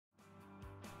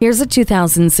Here's a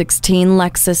 2016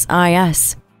 Lexus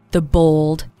IS. The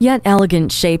bold, yet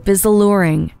elegant shape is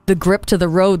alluring, the grip to the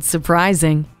road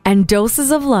surprising, and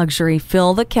doses of luxury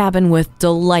fill the cabin with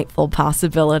delightful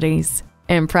possibilities.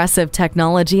 Impressive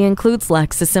technology includes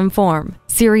Lexus Inform,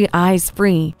 Siri Eyes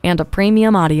Free, and a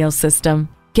premium audio system.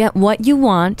 Get what you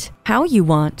want, how you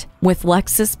want, with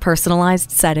Lexus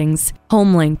personalized settings,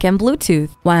 HomeLink, and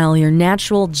Bluetooth, while your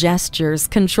natural gestures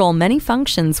control many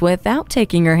functions without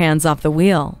taking your hands off the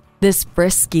wheel. This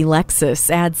frisky Lexus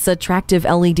adds attractive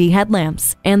LED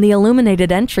headlamps and the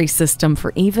illuminated entry system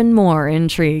for even more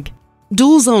intrigue.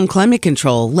 Dual zone climate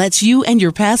control lets you and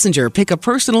your passenger pick a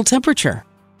personal temperature.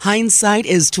 Hindsight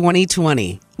is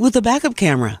 20/20 with a backup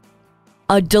camera.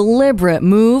 A deliberate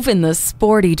move in the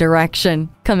sporty direction.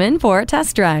 Come in for a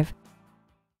test drive.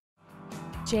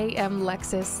 JM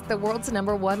Lexus, the world's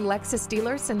 #1 Lexus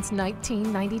dealer since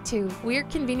 1992. We're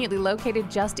conveniently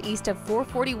located just east of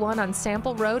 441 on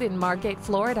Sample Road in Margate,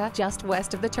 Florida, just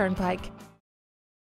west of the Turnpike.